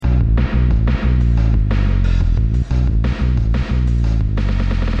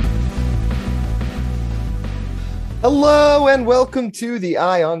Hello and welcome to the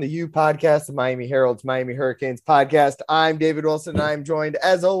Eye on the U podcast, the Miami Herald's Miami Hurricanes podcast. I'm David Wilson, and I'm joined,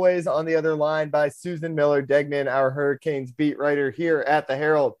 as always, on the other line by Susan Miller-Degnan, our Hurricanes beat writer here at the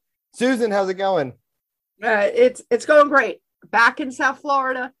Herald. Susan, how's it going? It's going great. Back in South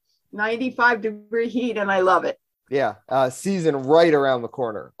Florida, 95-degree heat, and I love it. Yeah, season right around the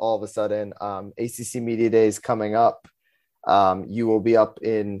corner. All of a sudden, ACC Media Days coming up. You will be up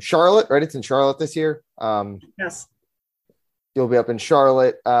in Charlotte, right? It's in Charlotte this year. Yes. You'll be up in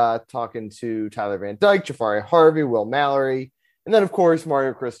Charlotte talking to Tyler Van Dyke, Jafari Harvey, Will Mallory, and then, of course,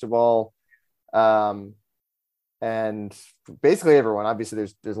 Mario Cristobal, and basically everyone. Obviously,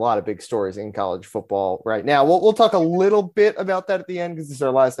 there's a lot of big stories in college football right now. We'll talk a little bit about that at the end because this is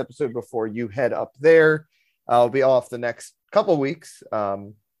our last episode before you head up there. I'll be off the next couple weeks,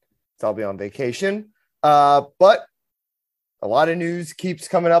 so I'll be on vacation. But a lot of news keeps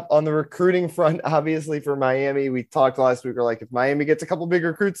coming up on the recruiting front, obviously, for Miami. We talked last week. We're like, if Miami gets a couple big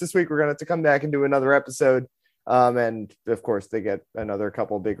recruits this week, we're going to have to come back and do another episode. And, of course, they get another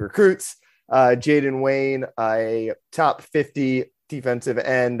couple big recruits. Jaden Wayne, a top 50 defensive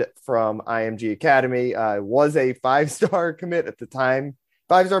end from IMG Academy, was a five-star commit at the time,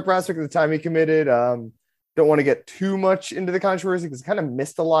 five-star prospect at the time he committed. Don't want to get too much into the controversy because kind of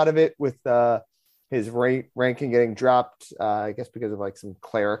missed a lot of it with his ranking getting dropped, I guess because of like some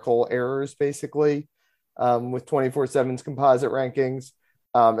clerical errors, basically, with 24/7's composite rankings.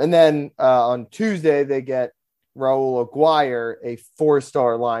 And then on Tuesday, they get Raul Aguirre, a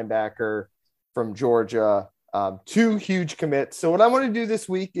four-star linebacker from Georgia, two huge commits. So what I want to do this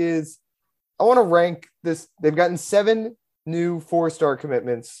week is I want to rank this. They've gotten 7 new four-star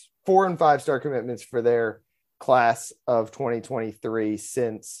commitments, 4- and 5-star commitments for their class of 2023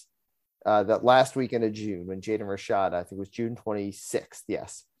 since that last weekend of June when Jaden Rashad, I think it was June 26th.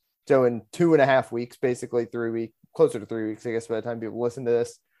 Yes. So in 2.5 weeks, basically 3 weeks, closer to 3 weeks, I guess, by the time people listen to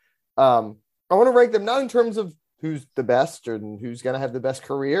this. I want to rank them not in terms of who's the best and who's going to have the best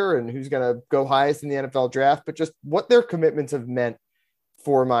career and who's going to go highest in the NFL draft, but just what their commitments have meant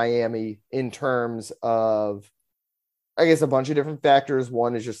for Miami in terms of, I guess, a bunch of different factors.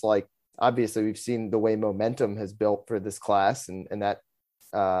 One is just like, obviously we've seen the way momentum has built for this class, and that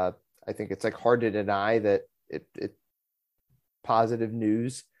I think it's like hard to deny that it positive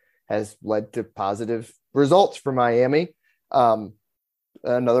news has led to positive results for Miami.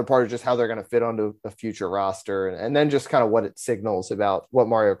 Another part is just how they're going to fit onto a future roster, and then just kind of what it signals about what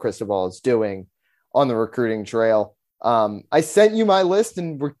Mario Cristobal is doing on the recruiting trail. I sent you my list,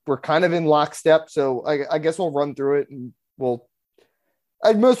 and we're kind of in lockstep, so I guess we'll run through it, and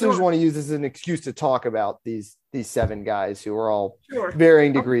I mostly just want to use this as an excuse to talk about these 7 guys who are all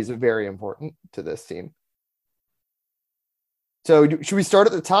varying degrees of very important to this team. So should we start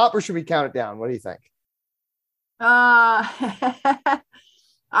at the top or should we count it down? What do you think? I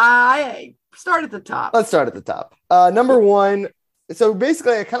start at the top. Let's start at the top. Number 1. So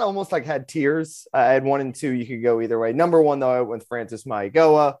basically I kind of almost like had tiers. I had 1 and 2. You could go either way. Number 1, though, I went with Francis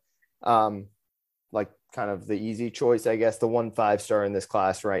Maigoa. Like kind of the easy choice, I guess, the 1 5-star in this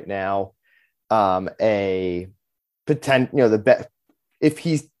class right now. A potential, the best, if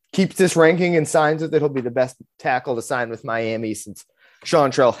he keeps this ranking and signs with it, he'll be the best tackle to sign with Miami since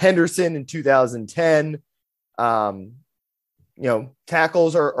Seantrell Henderson in 2010.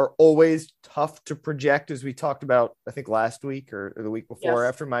 Tackles are always tough to project, as we talked about, I think last week or the week before,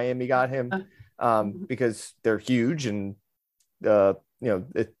 after Miami got him, because they're huge and,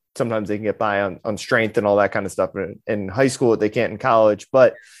 sometimes they can get by on strength and all that kind of stuff in high school that they can't in college.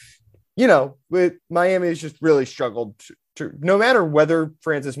 But, with Miami, has just really struggled to no matter whether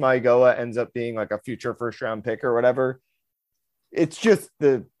Francis Maigoa ends up being like a future first-round pick or whatever, it's just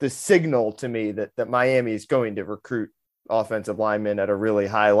the signal to me that Miami is going to recruit offensive linemen at a really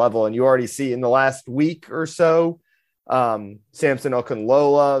high level. And you already see in the last week or so, Samson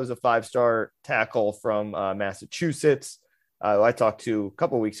Okunlola was a 5-star tackle from Massachusetts. I talked to a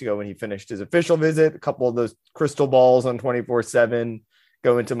couple of weeks ago when he finished his official visit, a couple of those crystal balls on 24/7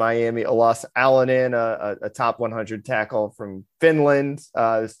 going to Miami. Alas Alanin, a top 100 tackle from Finland.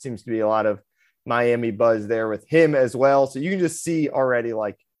 There seems to be a lot of Miami buzz there with him as well. So you can just see already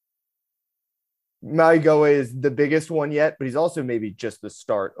like Maigoa is the biggest one yet, but he's also maybe just the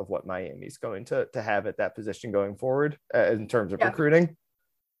start of what Miami's going to have at that position going forward in terms of recruiting.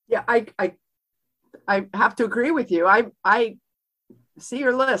 Yeah, I have to agree with you. I see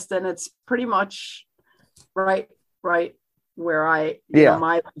your list and it's pretty much right where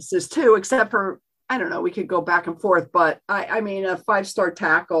my list is too, except for, I don't know, we could go back and forth, but I mean, a 5-star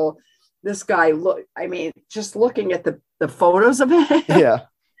tackle, this guy just looking at the photos of him. Yeah.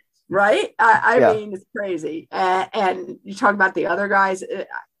 Right. I mean, it's crazy. And you talk about the other guys,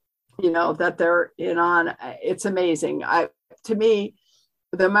 that they're in on. It's amazing. To me,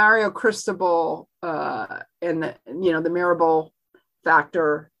 the Mario Cristobal and the Mirabal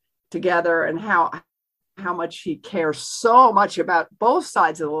factor together, and how much he cares so much about both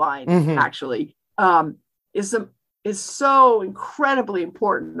sides of the line, actually, is so incredibly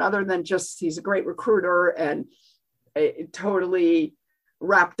important. Other than just he's a great recruiter and totally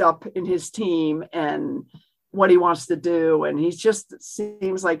wrapped up in his team and what he wants to do, and he's just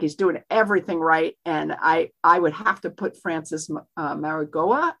seems like he's doing everything right. And I would have to put Francis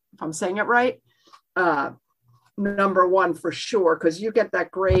Mauigoa, if I'm saying it right, number one for sure, because you get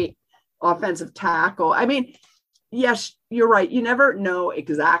that great offensive tackle. I mean, yes, you're right. You never know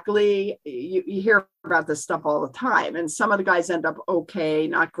exactly. You hear about this stuff all the time, and some of the guys end up okay,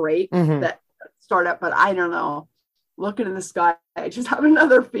 not great that start up. But I don't know. Looking at this guy, I just have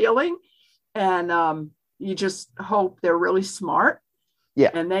another feeling, and you just hope they're really smart.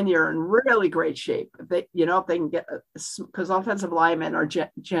 Yeah, and then you're in really great shape. If they can get, because offensive linemen are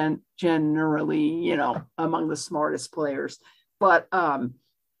generally among the smartest players. But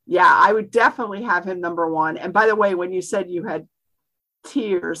I would definitely have him number one. And by the way, when you said you had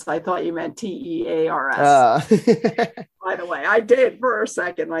tears, I thought you meant TEARS. By the way, I did for a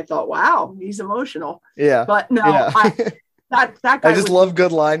second. I thought, wow, he's emotional. Yeah, but no, that guy. I just love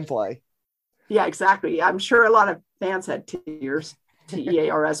good line play. Yeah, exactly. I'm sure a lot of fans had tears,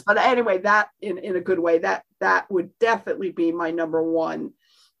 TEARS. But anyway, that in a good way, that would definitely be my number one.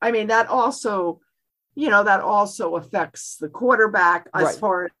 I mean, that also affects the quarterback as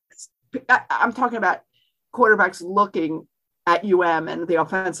far as I'm talking about quarterbacks looking at UM and the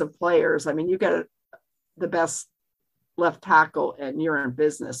offensive players. I mean, you get the best left tackle and you're in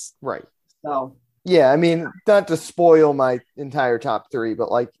business. Right. So, yeah, I mean, not to spoil my entire top three, but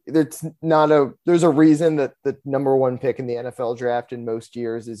there's a reason that the number one pick in the NFL draft in most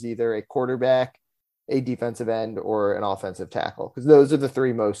years is either a quarterback, a defensive end, or an offensive tackle. Because those are the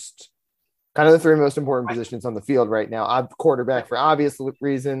three most important positions on the field right now. I'm quarterback for obvious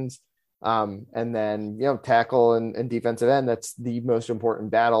reasons. And then, tackle and defensive end, that's the most important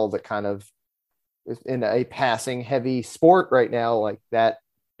battle that kind of in a passing heavy sport right now, like that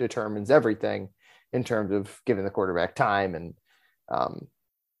determines everything in terms of giving the quarterback time and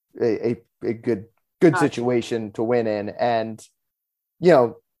a good situation to win in. And,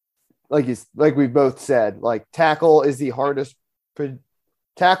 like we've both said, like tackle is the hardest.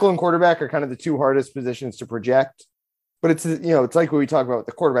 Tackle and quarterback are kind of the two hardest positions to project. But it's like what we talk about with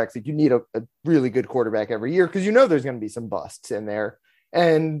the quarterbacks. Like you need a really good quarterback every year because there's going to be some busts in there.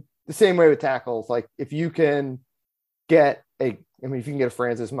 And the same way with tackles, like if you can get if you can get a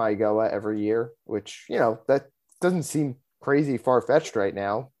Francis Mauigoa every year, which, that doesn't seem crazy far-fetched right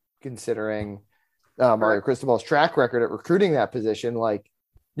now, considering Mario Cristobal's track record at recruiting that position. Like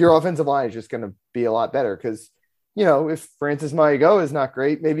your offensive line is just going to be a lot better because, if Francis Mauigoa is not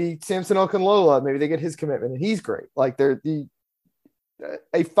great, maybe Samson Okunlola, maybe they get his commitment and he's great. Like a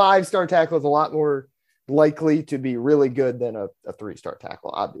 5-star tackle is a lot more likely to be really good than a 3-star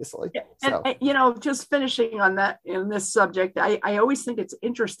tackle, obviously. Yeah. So. And, just finishing on that in this subject, I always think it's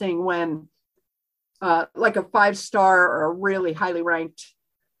interesting when like a 5-star or a really highly ranked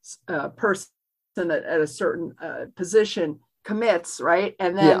person at a certain position commits, right?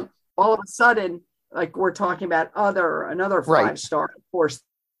 And then all of a sudden, like we're talking about another 5-star,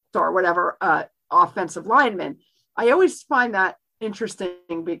 4-star, whatever, offensive lineman. I always find that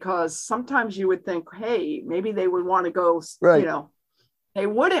interesting because sometimes you would think, hey, maybe they would want to go, they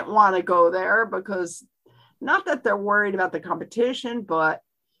wouldn't want to go there because not that they're worried about the competition, but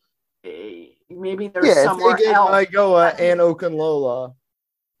maybe there's somewhere else. Mauigoa and Okunlola,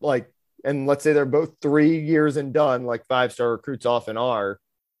 and let's say they're both 3 years and done, like 5-star recruits often are.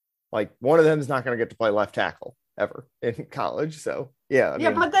 Like one of them is not going to get to play left tackle ever in college. So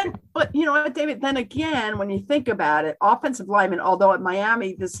but you know what, David, then again, when you think about it, offensive linemen, although at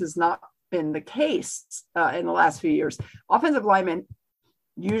Miami, this has not been the case in the last few years, offensive linemen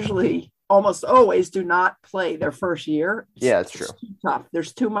usually almost always do not play their first year. It's true. Too tough.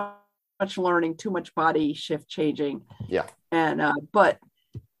 There's too much learning, too much body shift changing. Yeah. And, but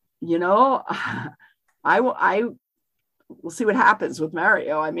we'll see what happens with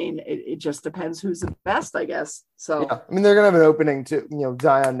Mario. I mean, it just depends who's the best, I guess. So, I mean, they're going to have an opening to,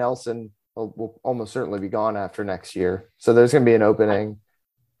 Zion Nelson will almost certainly be gone after next year. So there's going to be an opening.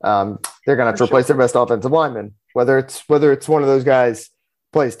 They're going to have to replace their best offensive lineman, whether it's one of those guys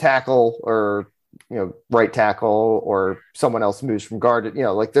plays tackle or, right tackle or someone else moves from guard.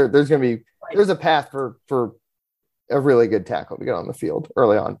 There's going to be, there's a path for a really good tackle to get on the field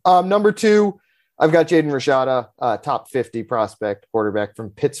early on. Number 2, I've got Jaden Rashada, top 50 prospect quarterback from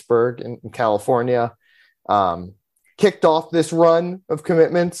Pittsburgh in California. Kicked off this run of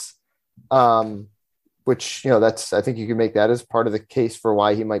commitments, which, I think you can make that as part of the case for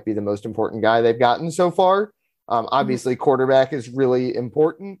why he might be the most important guy they've gotten so far. Obviously, quarterback is really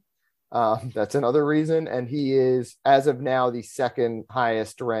important. That's another reason. And he is, as of now, the second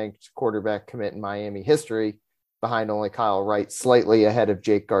highest ranked quarterback commit in Miami history, behind only Kyle Wright, slightly ahead of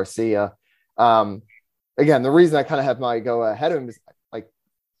Jake Garcia. Again, the reason I kind of have my go ahead of him is like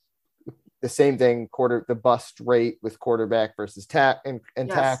the same thing, the bust rate with quarterback versus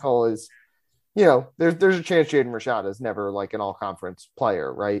tackle is, there's a chance Jaden Rashada is never like an all conference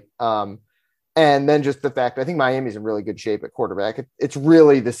player. Right. And then just the fact, I think Miami's in really good shape at quarterback. It's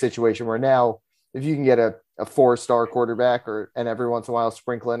really the situation where now, if you can get a 4-star quarterback and every once in a while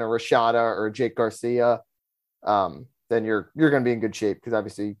sprinkle in a Rashada or a Jake Garcia, then you're going to be in good shape, because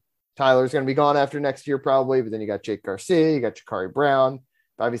obviously Tyler's going to be gone after next year probably, but then you got Jake Garcia, you got Jakari Brown.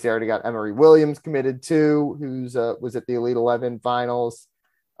 Obviously I already got Emory Williams committed too, who's was at the Elite 11 finals.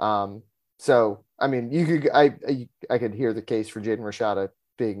 So, I mean, I could hear the case for Jaden Rashada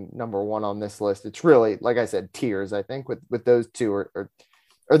being number 1 on this list. It's really, like I said, tiers, I think, with those two are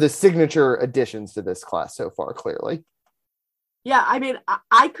the signature additions to this class so far, clearly. Yeah, I mean,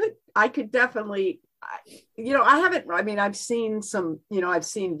 I could definitely, I've seen some, I've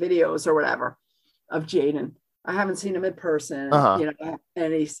seen videos or whatever of Jaden. I haven't seen him in person,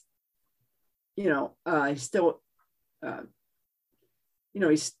 and he's, he's still,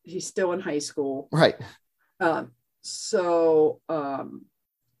 he's still in high school. Right.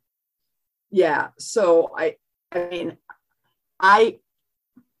 Yeah. So I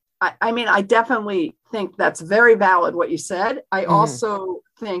definitely think that's very valid what you said. I also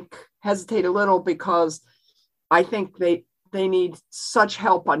hesitate a little, because I think they need such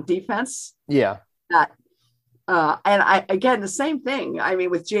help on defense. Yeah. That again, the same thing. I mean,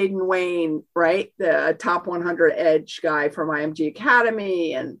 with Jaden Wayne, right? The top 100 edge guy from IMG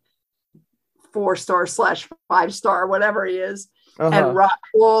Academy, and 4-star / 5-star, whatever he is. And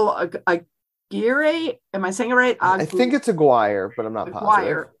Raul Aguirre, am I saying it right? I think it's Aguirre, but I'm not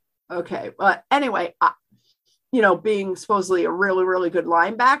positive. Okay. But anyway, being supposedly a really, really good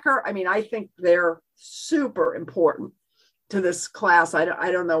linebacker, I mean, I think they're super important to this class. I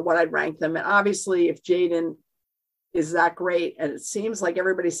don't know what I'd rank them. And obviously, if Jaden is that great, and it seems like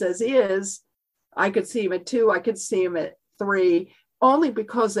everybody says he is, I could see him at 2. I could see him at 3. Only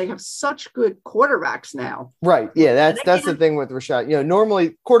because they have such good quarterbacks now. Right. Yeah, that's the thing with Rashad.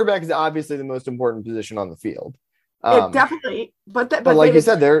 Normally quarterback is obviously the most important position on the field. It definitely, but like you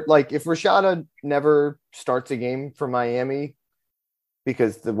said, they're like, if Rashada never starts a game for Miami,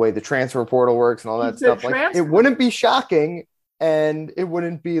 because the way the transfer portal works and all that stuff, like, it wouldn't be shocking, and it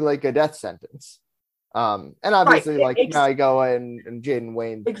wouldn't be like a death sentence. And obviously, Maigoa and Jaden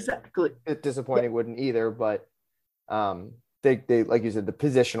Wayne, exactly, disappointing wouldn't either, but they like you said, the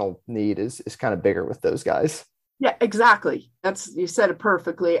positional need is kind of bigger with those guys. Yeah, exactly. You said it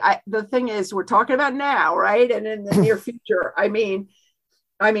perfectly. The thing is, we're talking about now, right? And in the near future, I mean,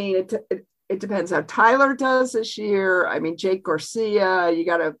 it depends how Tyler does this year. I mean, Jake Garcia, you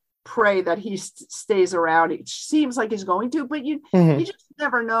got to pray that he stays around. It seems like he's going to, but you just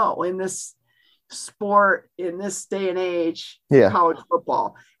never know in this sport, in this day and age, college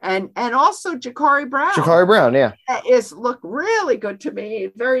football. And also Jakari Brown, yeah, is look really good to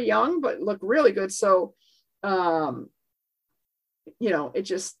me. Very young, but look really good. So that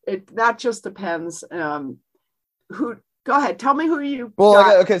just depends. Who, go ahead, tell me who you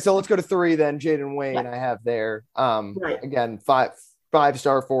got. Okay, so let's go to 3 then. Jaden Wayne, I have there. Right. Again,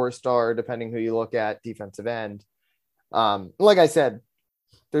 5-star, 4-star, depending who you look at, defensive end. Like I said,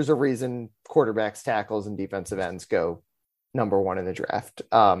 there's a reason quarterbacks, tackles, and defensive ends go number 1 in the draft.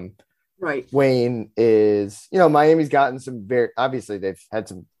 Right. Wayne is, Miami's gotten some obviously they've had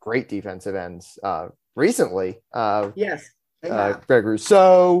some great defensive ends recently. Yes. Greg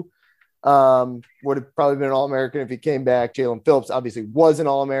Rousseau would have probably been an All-American if he came back. Jalen Phillips obviously was an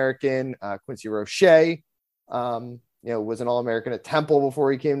All-American. Quincy Roche, was an All-American at Temple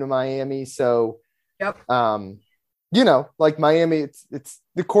before he came to Miami. So, yep. Like Miami, it's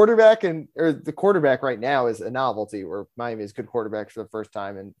the quarterback the quarterback right now is a novelty, where Miami is good quarterbacks for the first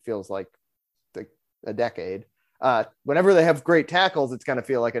time and feels like a decade. Whenever they have great tackles, it's going to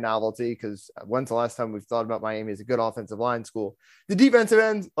feel like a novelty, because when's the last time we've thought about Miami as a good offensive line school? The defensive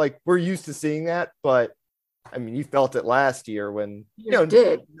ends, like, we're used to seeing that, but I mean, you felt it last year when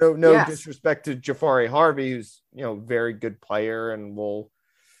did. No disrespect to Jafari Harvey, who's very good player and will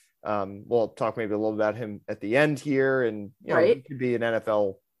We'll talk maybe a little about him at the end here, and he could be an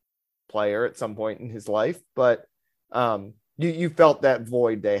NFL player at some point in his life. But you felt that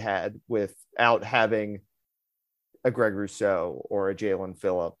void they had without having a Greg Rousseau or a Jalen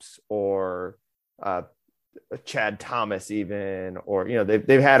Phillips or a Chad Thomas even, or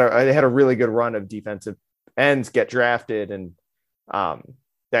they had a really good run of defensive ends get drafted, and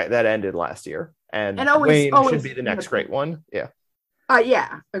that ended last year. And Wayne should be the next great one. Yeah.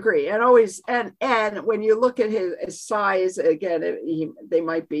 Yeah, agree. And always, and when you look at his size, again, they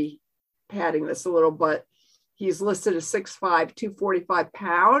might be padding this a little, but he's listed as 6'5", 245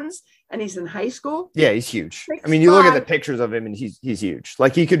 pounds, and he's in high school. Yeah, he's huge. 6'5". I mean, you look at the pictures of him, and he's huge.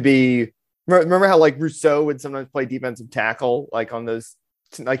 Like, he could be. Remember how like Rousseau would sometimes play defensive tackle, like on those.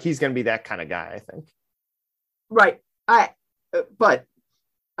 Like, he's going to be that kind of guy, I think. Right. But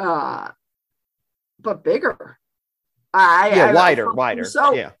bigger. Wider.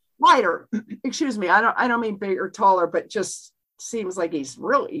 So yeah, wider. Excuse me. I don't mean bigger, taller, but just seems like he's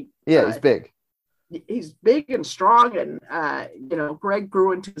really. He's big. He's big and strong, and Greg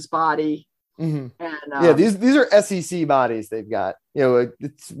grew into his body. Mm-hmm. And these are SEC bodies they've got.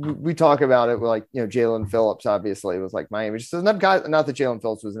 We talk about it like Jalen Phillips obviously was like Miami. Just not that Jalen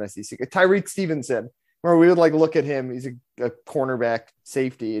Phillips was an SEC. Tyreek Stevenson, where we would like look at him, he's a cornerback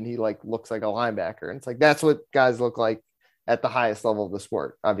safety, and he like looks like a linebacker, and it's like that's what guys look like at the highest level of the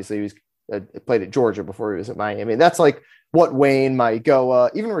sport. Obviously, he was played at Georgia before he was at Miami. That's like what Wayne, Maigoa,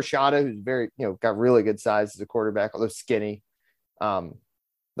 even Rashada, who's very got really good size as a quarterback, although skinny.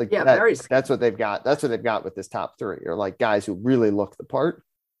 That's what they've got. That's what they've got with this top three, or like guys who really look the part.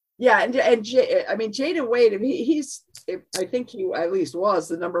 Yeah, and Jaden Wade, I think he at least was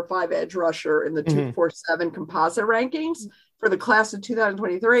the number 5 edge rusher in the 247 composite rankings for the class of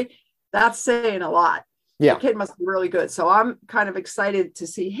 2023. That's saying a lot. Yeah, the kid must be really good. So I'm kind of excited to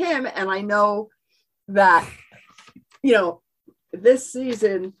see him, and I know that this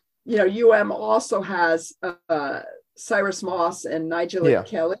season, also has Cyrus Moss and Nigel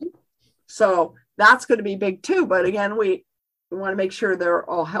Kelly. So that's going to be big too. But again, we want to make sure they're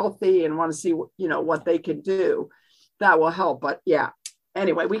all healthy and want to see, what they can do. That will help. But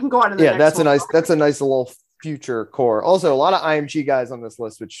anyway, we can go on to the next one. That's a nice little future core. Also, a lot of IMG guys on this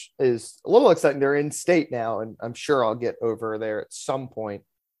list, which is a little exciting. They're in state now, and I'm sure I'll get over there at some point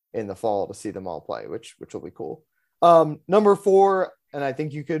in the fall to see them all play, which will be cool. Number 4, and I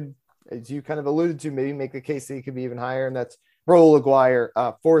think you could, as you kind of alluded to, maybe make the case that he could be even higher, and that's Raul Aguirre,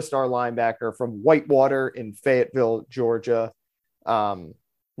 4-star linebacker from Whitewater in Fayetteville, Georgia.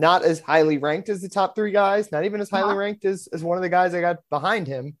 Not as highly ranked as the top 3 guys, not even as highly ranked as one of the guys I got behind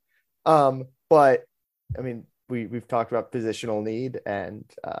him. But I mean, we've talked about positional need, and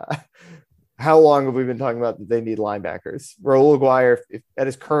how long have we been talking about that they need linebackers? Raul Aguirre, at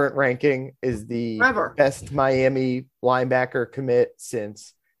his current ranking, is the best Miami linebacker commit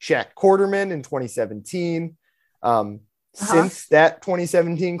since Shaq Quarterman in 2017. Since that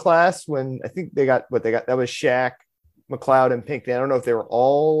 2017 class, when I think they got that was Shaq, McLeod, and Pinkney. I don't know if they were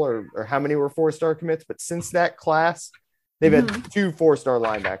all or how many were 4-star commits, but since that class, they've had 2 4-star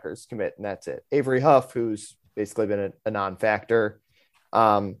linebackers commit, and that's it. Avery Huff, who's basically been a non-factor,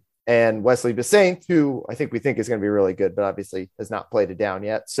 and Wesley Bissainthe, who we think is going to be really good, but obviously has not played it down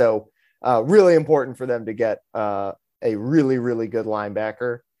yet. So really important for them to get a really, really good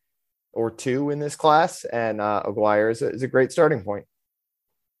linebacker or 2 in this class, and Aguirre is a great starting point.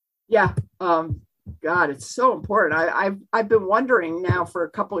 Yeah. God, it's so important. I've been wondering now for a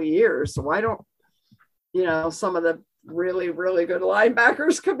couple of years, why don't some of the really, really good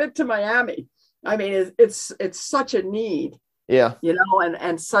linebackers commit to Miami? I mean, it's such a need. Yeah.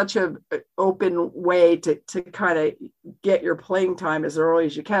 And such a open way to kind of get your playing time as early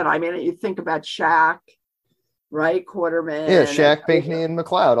as you can. I mean, you think about Shaq, right? Quarterman. Yeah, Shaq, Pinkney, and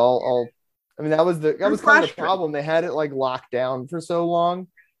McLeod. All. I mean, that was kind of the problem. They had it like locked down for so long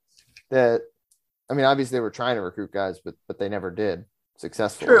that, I mean, obviously they were trying to recruit guys, but they never did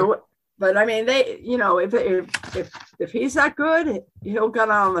successfully. True. But I mean, they, if he's that good, he'll get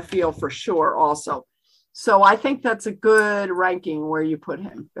on the field for sure also. So I think that's a good ranking where you put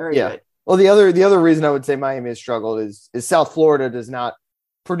him. Very good. Well, the other reason I would say Miami has struggled is South Florida does not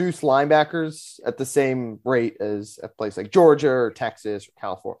produce linebackers at the same rate as a place like Georgia or Texas or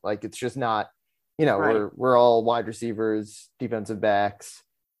California. Like, it's just not, right. we're all wide receivers, defensive backs,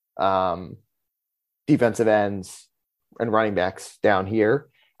 defensive ends, and running backs down here.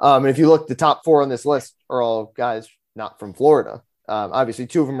 And if you look, the top 4 on this list are all guys not from Florida. Obviously,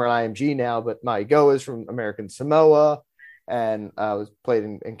 2 of them are IMG now, but Maigoa is from American Samoa. and was played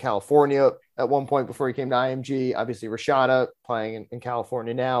in California at one point before he came to IMG. Obviously, Rashada playing in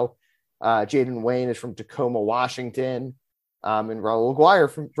California now. Jaden Wayne is from Tacoma, Washington, and Raul Aguirre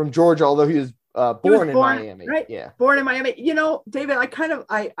from Georgia, although he was born in Miami. Right? Yeah, born in Miami. David,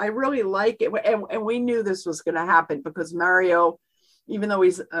 I really like it, and we knew this was going to happen because Mario, even though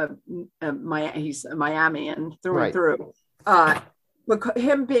he's Miami and through and through, but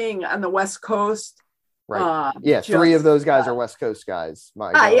him being on the West Coast. Right. Three of those guys are West Coast guys.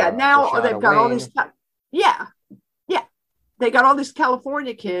 Now they've got Wayne. All these. Yeah. They got all these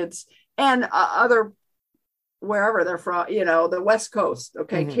California kids and other wherever they're from. The West Coast.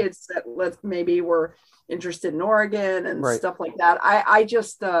 Okay, kids that maybe were interested in Oregon and stuff like that. I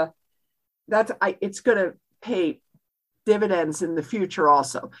just it's going to pay dividends in the future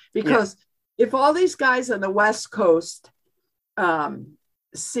also, because if all these guys on the West Coast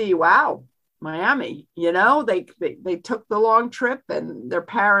see, wow, Miami, they took the long trip and their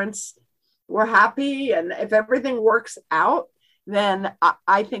parents were happy, and if everything works out, then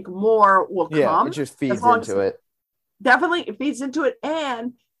I think more will come. It just feeds into it. Definitely, it feeds into it,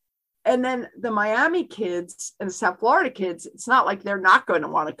 and then the Miami kids and the South Florida kids, it's not like they're not going to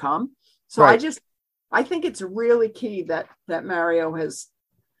want to come. So I think it's really key that Mario has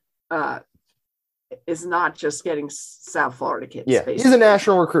is not just getting South Florida kids. Yeah, basically. He's a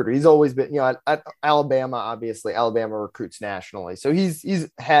national recruiter. He's always been, at Alabama, obviously. Alabama recruits nationally. So he's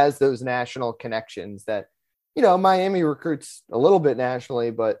has those national connections that, Miami recruits a little bit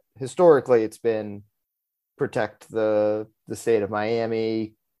nationally, but historically it's been protect the state of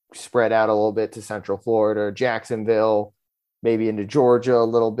Miami, spread out a little bit to Central Florida, Jacksonville, maybe into Georgia a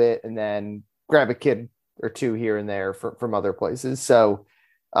little bit, and then grab a kid or two here and there from other places. So,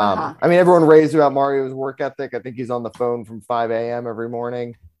 everyone raves about Mario's work ethic. I think he's on the phone from 5 a.m. every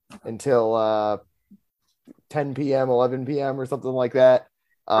morning until 10 p.m., 11 p.m. or something like that.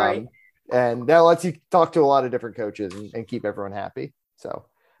 And that lets you talk to a lot of different coaches and keep everyone happy. So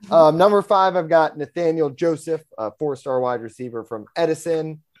number 5, I've got Nathaniel Joseph, a 4-star wide receiver from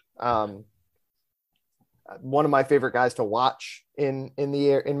Edison. One of my favorite guys to watch in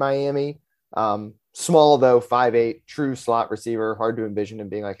Miami. Small though, 5'8", true slot receiver, hard to envision him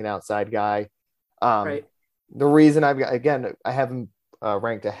being like an outside guy. The reason I have him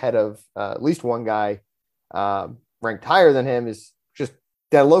ranked ahead of at least one guy ranked higher than him is just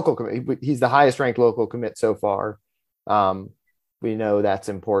that local commit. He's the highest ranked local commit so far. We know that's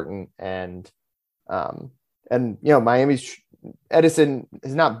important, and Miami's Edison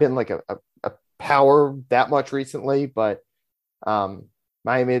has not been like a power that much recently, but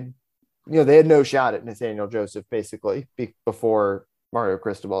Miami, they had no shot at Nathaniel Joseph basically before Mario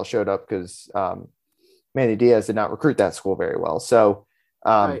Cristobal showed up, because Manny Diaz did not recruit that school very well. So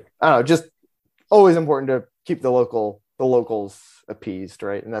I don't know, just always important to keep the locals appeased,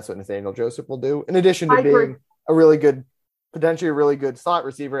 right? And that's what Nathaniel Joseph will do, in addition to being potentially a really good slot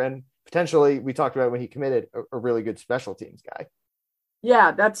receiver, and potentially, we talked about when he committed, a really good special teams guy.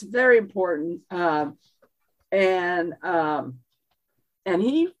 Yeah, that's very important. And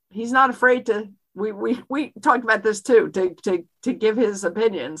he's not afraid to. We talked about this too, to give his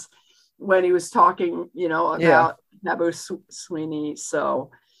opinions when he was talking, about Dabo Swinney.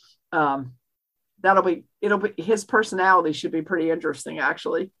 So it'll be his personality should be pretty interesting,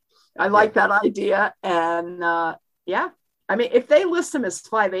 actually. I like that idea. And if they list him as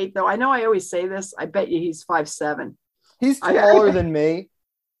 5'8", though, I know I always say this, I bet you he's 5'7". He's taller than me,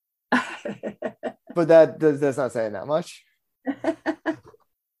 but that's not saying that much.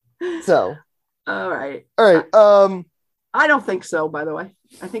 So, all right. I don't think so, by the way.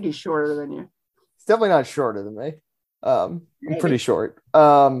 I think he's shorter than you. He's definitely not shorter than me. I'm pretty short.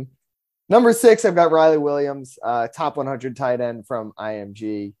 Number 6, I've got Riley Williams, top 100 tight end from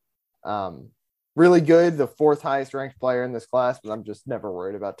IMG. Really good, the 4th highest ranked player in this class, but I'm just never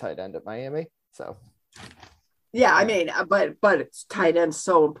worried about tight end at Miami. So, yeah, but it's tight end's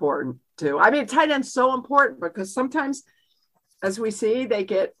so important too. Tight end's so important because sometimes, as we see, they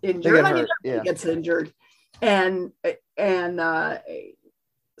get injured. Everybody gets injured, and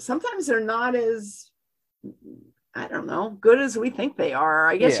sometimes they're not as, I don't know, good as we think they are.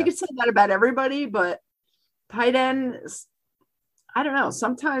 I guess you could say that about everybody, but tight ends, I don't know.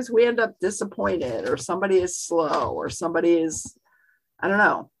 Sometimes we end up disappointed, or somebody is slow, or somebody is, I don't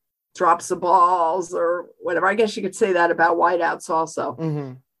know, drops the balls or whatever. I guess you could say that about wideouts also.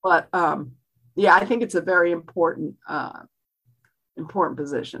 Mm-hmm. But I think it's a very important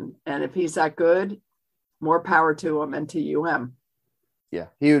position. And if he's that good, more power to him and to UM. Yeah,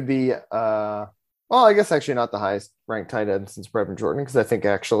 he would be, I guess actually not the highest ranked tight end since Brevin Jordan, because I think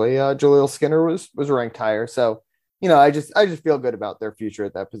actually Jaleel Skinner was ranked higher. So I just feel good about their future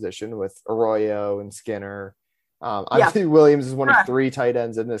at that position with Arroyo and Skinner. Obviously Williams is one of 3 tight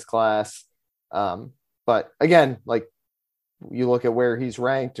ends in this class. But again, like you look at where he's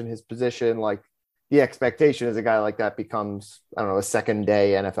ranked in his position, like the expectation is a guy like that becomes, I don't know, a second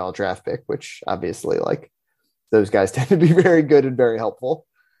day NFL draft pick, which obviously like those guys tend to be very good and very helpful.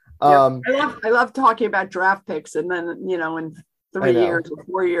 I love talking about draft picks, and then in 3 years or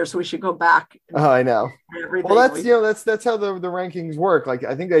 4 years we should go back. Oh, I know. Well, that's how the rankings work. Like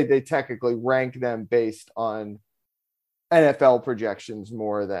I think they technically rank them based on NFL projections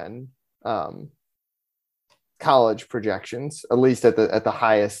more than college projections, at least at the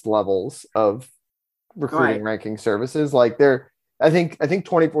highest levels of recruiting ranking services. Like I think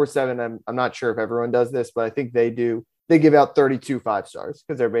 24/7. I'm not sure if everyone does this, but I think they do. They give out 32 5-stars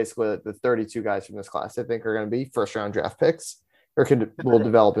because they're basically the 32 guys from this class I think are going to be first round draft picks or will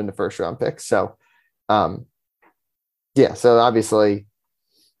develop into first round picks. So, so obviously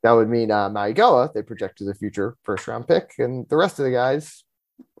that would mean Maigoa, they project as a future first round pick, and the rest of the guys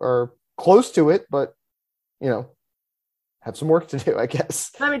are close to it, but have some work to do, I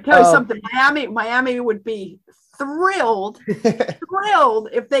guess. Let me tell you something. Miami would be thrilled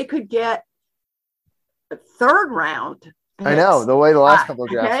if they could get a 3rd round picks. I know the way the last couple of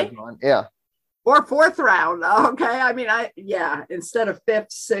drafts have gone. Yeah. Or 4th round. Okay. I mean, instead of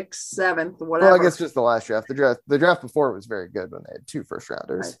 5th, 6th, 7th, whatever. Well, I guess just the last draft. The draft before was very good when they had 2 first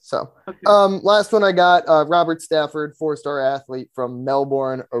rounders. Right. So, last one I got, Robert Stafford, 4-star athlete from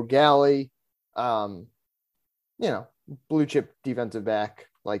Melbourne, O'Galley. Blue chip defensive back.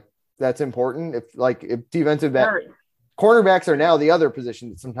 Like that's important. If defensive back, cornerbacks are now the other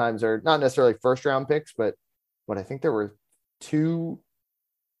position that sometimes are not necessarily first round picks, but I think there were 2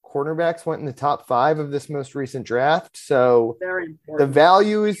 cornerbacks went in the top 5 of this most recent draft. So the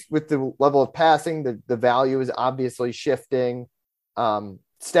value is with the level of passing, the value is obviously shifting.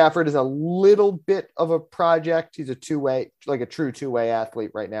 Stafford is a little bit of a project. He's a two-way, like a true two-way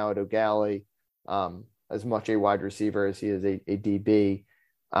athlete right now at O'Galley. As much a wide receiver as he is a DB.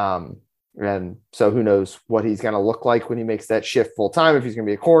 And so who knows what he's going to look like when he makes that shift full time, if he's going to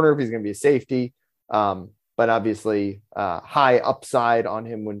be a corner, if he's going to be a safety. But obviously high upside on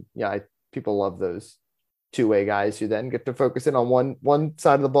him when people love those two-way guys who then get to focus in on one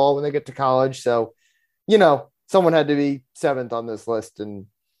side of the ball when they get to college. So, someone had to be 7th on this list, and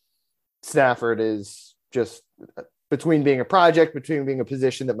Stafford is just between being a project, between being a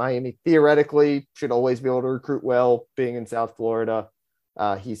position that Miami theoretically should always be able to recruit well, being in South Florida,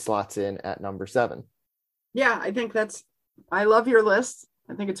 he slots in at number 7. Yeah, I think I love your list.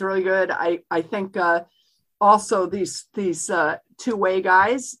 I think it's really good. I think also these two-way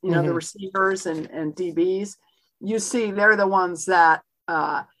guys, the receivers and DBs, you see they're the ones that,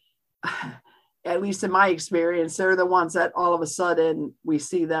 at least in my experience, they're the ones that all of a sudden we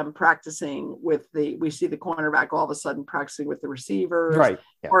see them practicing we see the cornerback all of a sudden practicing with the receivers, right?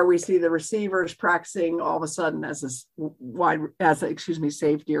 Yeah. Or we see the receivers practicing all of a sudden as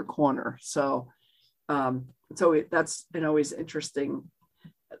safety or corner. So, that's an always interesting,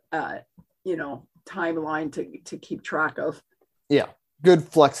 timeline to keep track of. Yeah. Good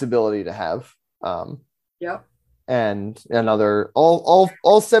flexibility to have. Yep. And another,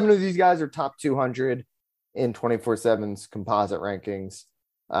 all 7 of these guys are top 200 in 24/7's composite rankings.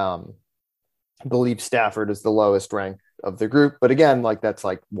 I believe Stafford is the lowest rank of the group, but again, that's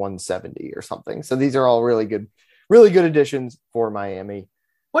 170 or something. So these are all really good additions for Miami.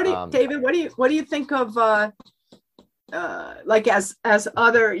 What do you, David? What do you think of as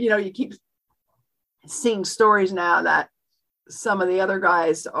other? You keep seeing stories now that some of the other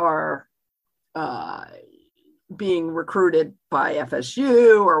guys are being recruited by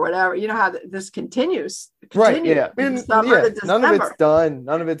FSU or whatever. You know how this continues. Right. Yeah. None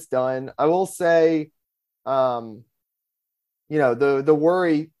of it's done. I will say, the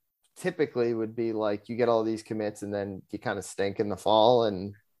worry typically would be you get all these commits and then you kind of stink in the fall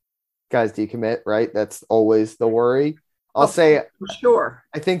and guys decommit, right? That's always the worry. I'll say, for sure.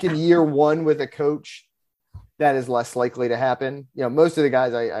 I think in year 1 with a coach, that is less likely to happen. Most of the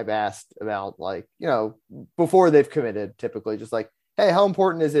guys I've asked about, before they've committed, typically just hey, how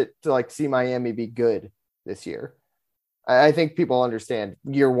important is it to see Miami be good this year? I think people understand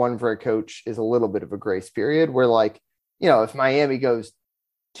year 1 for a coach is a little bit of a grace period where if Miami goes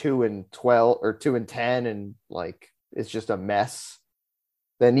 2-12 or 2-10 and it's just a mess,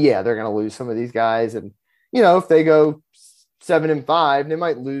 then they're going to lose some of these guys. And, if they go 7-5, they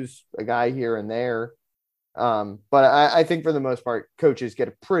might lose a guy here and there. But I think for the most part, coaches get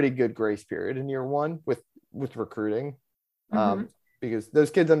a pretty good grace period in year 1 with recruiting, because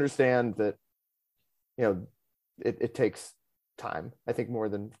those kids understand that, it takes time, I think, more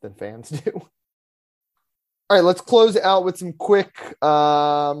than fans do. All right, let's close out with some quick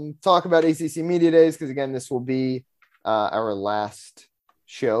talk about ACC Media Days, because again, this will be our last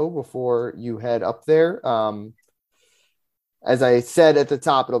show before you head up there. As I said at the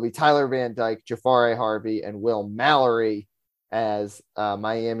top, it'll be Tyler Van Dyke, Jahfari Harvey, and Will Mallory as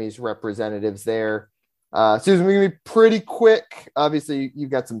Miami's representatives there. Susan, we're going to be pretty quick. Obviously,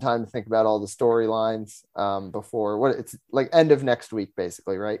 you've got some time to think about all the storylines before what it's like end of next week,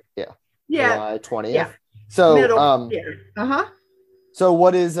 basically, right? Yeah. July 20th. Yeah. So, So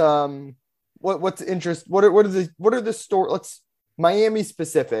what is what's interest? What are the story? Miami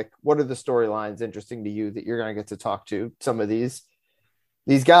specific. What are the storylines interesting to you that you're going to get to talk to some of these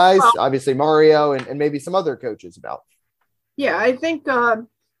guys? Well, obviously Mario and maybe some other coaches about. Yeah, I think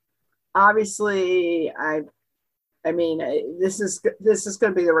obviously I mean this is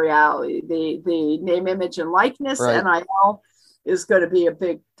going to be the reality. The name, image, and likeness, right. NIL is going to be a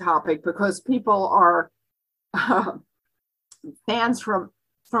big topic because people are fans from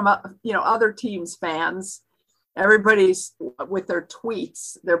other teams' fans. Everybody's with their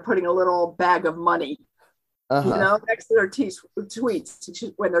tweets. They're putting a little bag of money, next to their tweets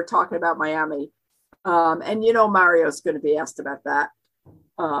when they're talking about Miami. And Mario's going to be asked about that.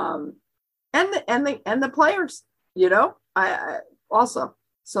 And the players, I also.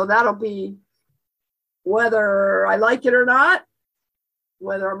 So that'll be, whether I like it or not,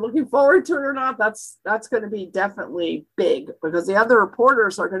 whether I'm looking forward to it or not, that's going to be definitely big, because the other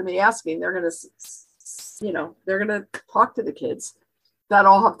reporters are going to be asking. They're going to, they're going to talk to the kids. That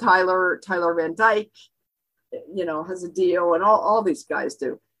all have Tyler Van Dyke, has a deal, and all these guys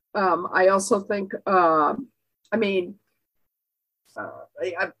do. I also think,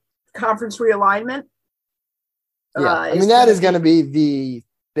 conference realignment. Yeah, that is going to be the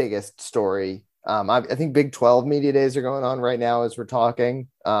biggest story. I think Big 12 Media Days are going on right now as we're talking,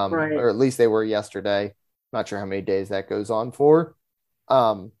 right. Or at least they were yesterday. Not sure how many days that goes on for.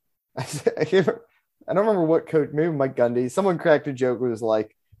 I don't remember what coach, maybe Mike Gundy. Someone cracked a joke. It was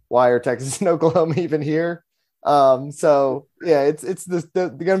like, why are Texas and Oklahoma even here? So yeah, it's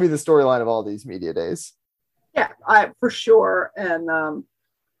going to be the storyline of all these media days. Yeah, for sure. And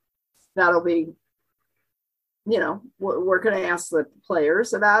that'll be, we're going to ask the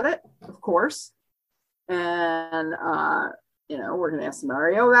players about it, of course. And, we're going to ask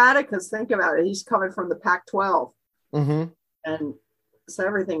Mario about it, because think about it. He's coming from the Pac-12. Mm-hmm. And so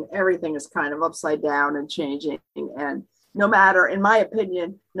everything is kind of upside down and changing. And no matter, in my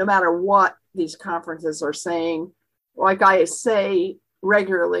opinion, no matter what these conferences are saying, like I say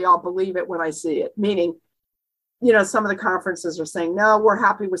regularly, I'll believe it when I see it. Meaning, some of the conferences are saying, no, we're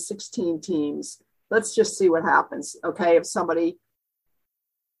happy with 16 teams. Let's just see what happens. Okay. If somebody,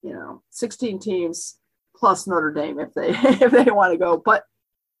 16 teams plus Notre Dame, if they want to go. But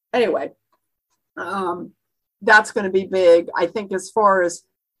anyway, that's going to be big. I think as far as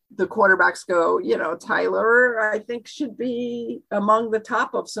the quarterbacks go, Tyler, I think, should be among the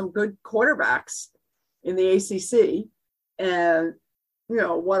top of some good quarterbacks in the ACC. And,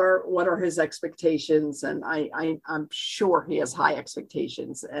 what are his expectations? And I'm sure he has high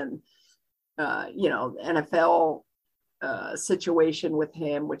expectations. And, NFL situation with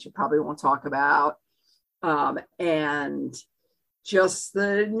him, which you probably won't talk about. And just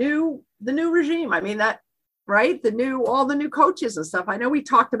the new regime. I mean, that, right? All the new coaches and stuff. I know we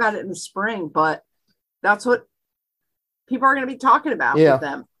talked about it in the spring, but that's what people are going to be talking about with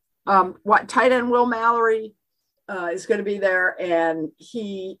them. What tight end Will Mallory is going to be there, and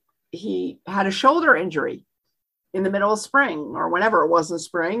he had a shoulder injury in the middle of spring, or whenever it was in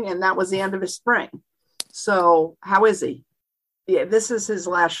spring, and that was the end of his spring. So how is he? Yeah, this is his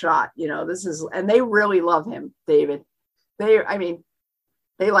last shot. And they really love him, David. They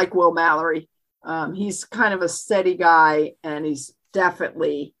like Will Mallory. He's kind of a steady guy, and he's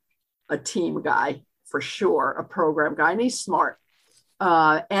definitely a team guy for sure, a program guy, and he's smart.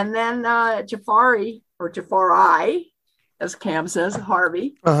 And then Jahfari, or Jahfari, as Cam says,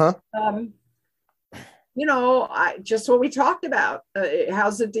 Harvey. Just what we talked about.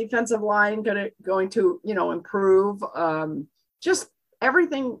 How's the defensive line going to improve? Just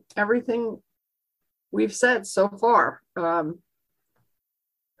everything we've said so far. What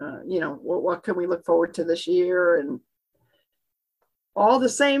can we look forward to this year, and all the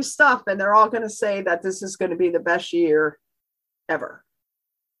same stuff. And they're all going to say that this is going to be the best year ever.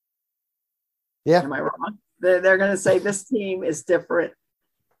 Yeah. Am I wrong? They're going to say this team is different.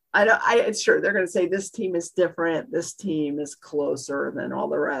 It's sure they're going to say this team is different. This team is closer than all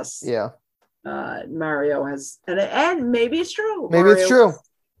the rest. Yeah. Mario has, and maybe it's true. Maybe it's true.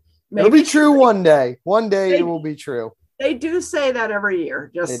 It'll be true one day. One day it will be true. They do say that every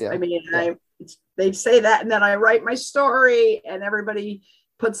year. They say that, and then I write my story, and everybody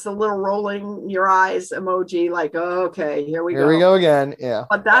puts the little rolling your eyes emoji, like, oh, okay, here we go. Here we go again. Yeah.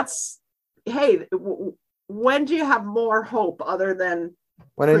 But when do you have more hope other than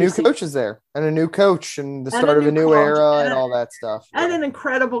when a new coach is there, and a new coach, and the start of a new era, and all that stuff, and an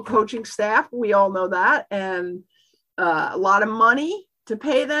incredible coaching staff? We all know that, and a lot of money to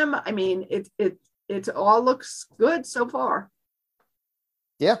pay them. I mean, it all looks good so far.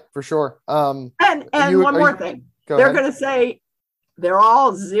 Yeah, for sure. And one more thing, they're going to say they're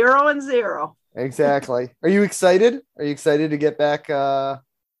all 0-0. Exactly. Are you excited? Are you excited to get back? Back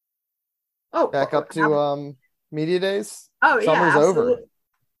up to media days? Oh, Summer's over.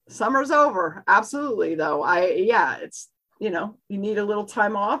 Summer's over. Absolutely, though. It's, you need a little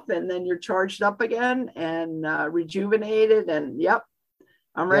time off, and then you're charged up again and rejuvenated. And yep,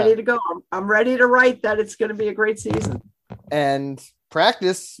 I'm ready to go. I'm ready to write that it's going to be a great season. And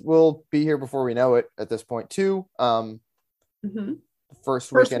practice will be here before we know it at this point too.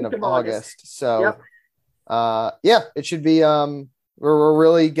 First weekend of August. So it should be we're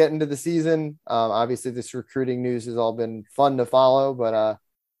really getting to the season. Obviously this recruiting news has all been fun to follow, but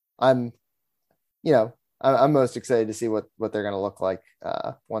I'm most excited to see what they're going to look like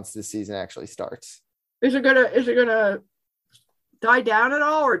once the season actually starts. Is it gonna die down at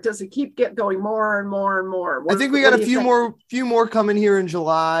all, or does it keep going more and more and more? I think we got a few more coming here in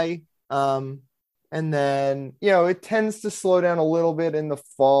July. And then, it tends to slow down a little bit in the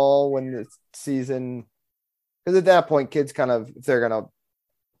fall when the season, because at that point, kids kind of, if they're going to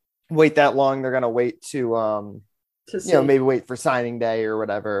wait that long, they're going to wait to maybe wait for signing day or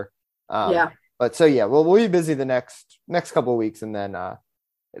whatever. But we'll be busy the next couple of weeks, and then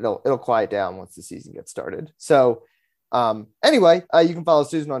it'll quiet down once the season gets started. So anyway, you can follow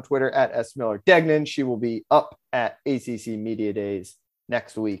Susan on Twitter at @SMillerDegnan. She will be up at ACC Media Days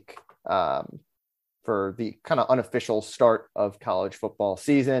next week for the kind of unofficial start of college football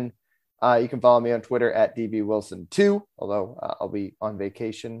season. You can follow me on Twitter at DBWilson2, although I'll be on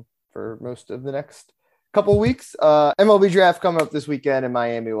vacation for most of the next couple of weeks. MLB draft coming up this weekend in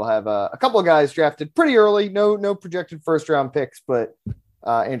Miami. We'll have a couple of guys drafted pretty early. No projected first round picks, but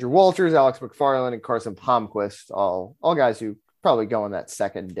Andrew Walters, Alex McFarland, and Carson Palmquist, all guys who probably go on that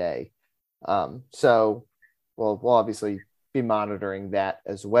second day. So we'll obviously be monitoring that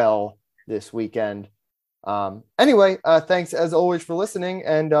as well this weekend. Anyway, thanks as always for listening,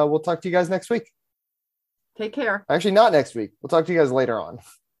 and we'll talk to you guys next week. Take care. Actually, not next week. We'll talk to you guys later on.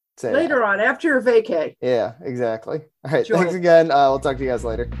 On after your vacay. Yeah, exactly. All right. Thanks again. We'll talk to you guys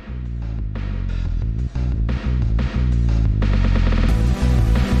later.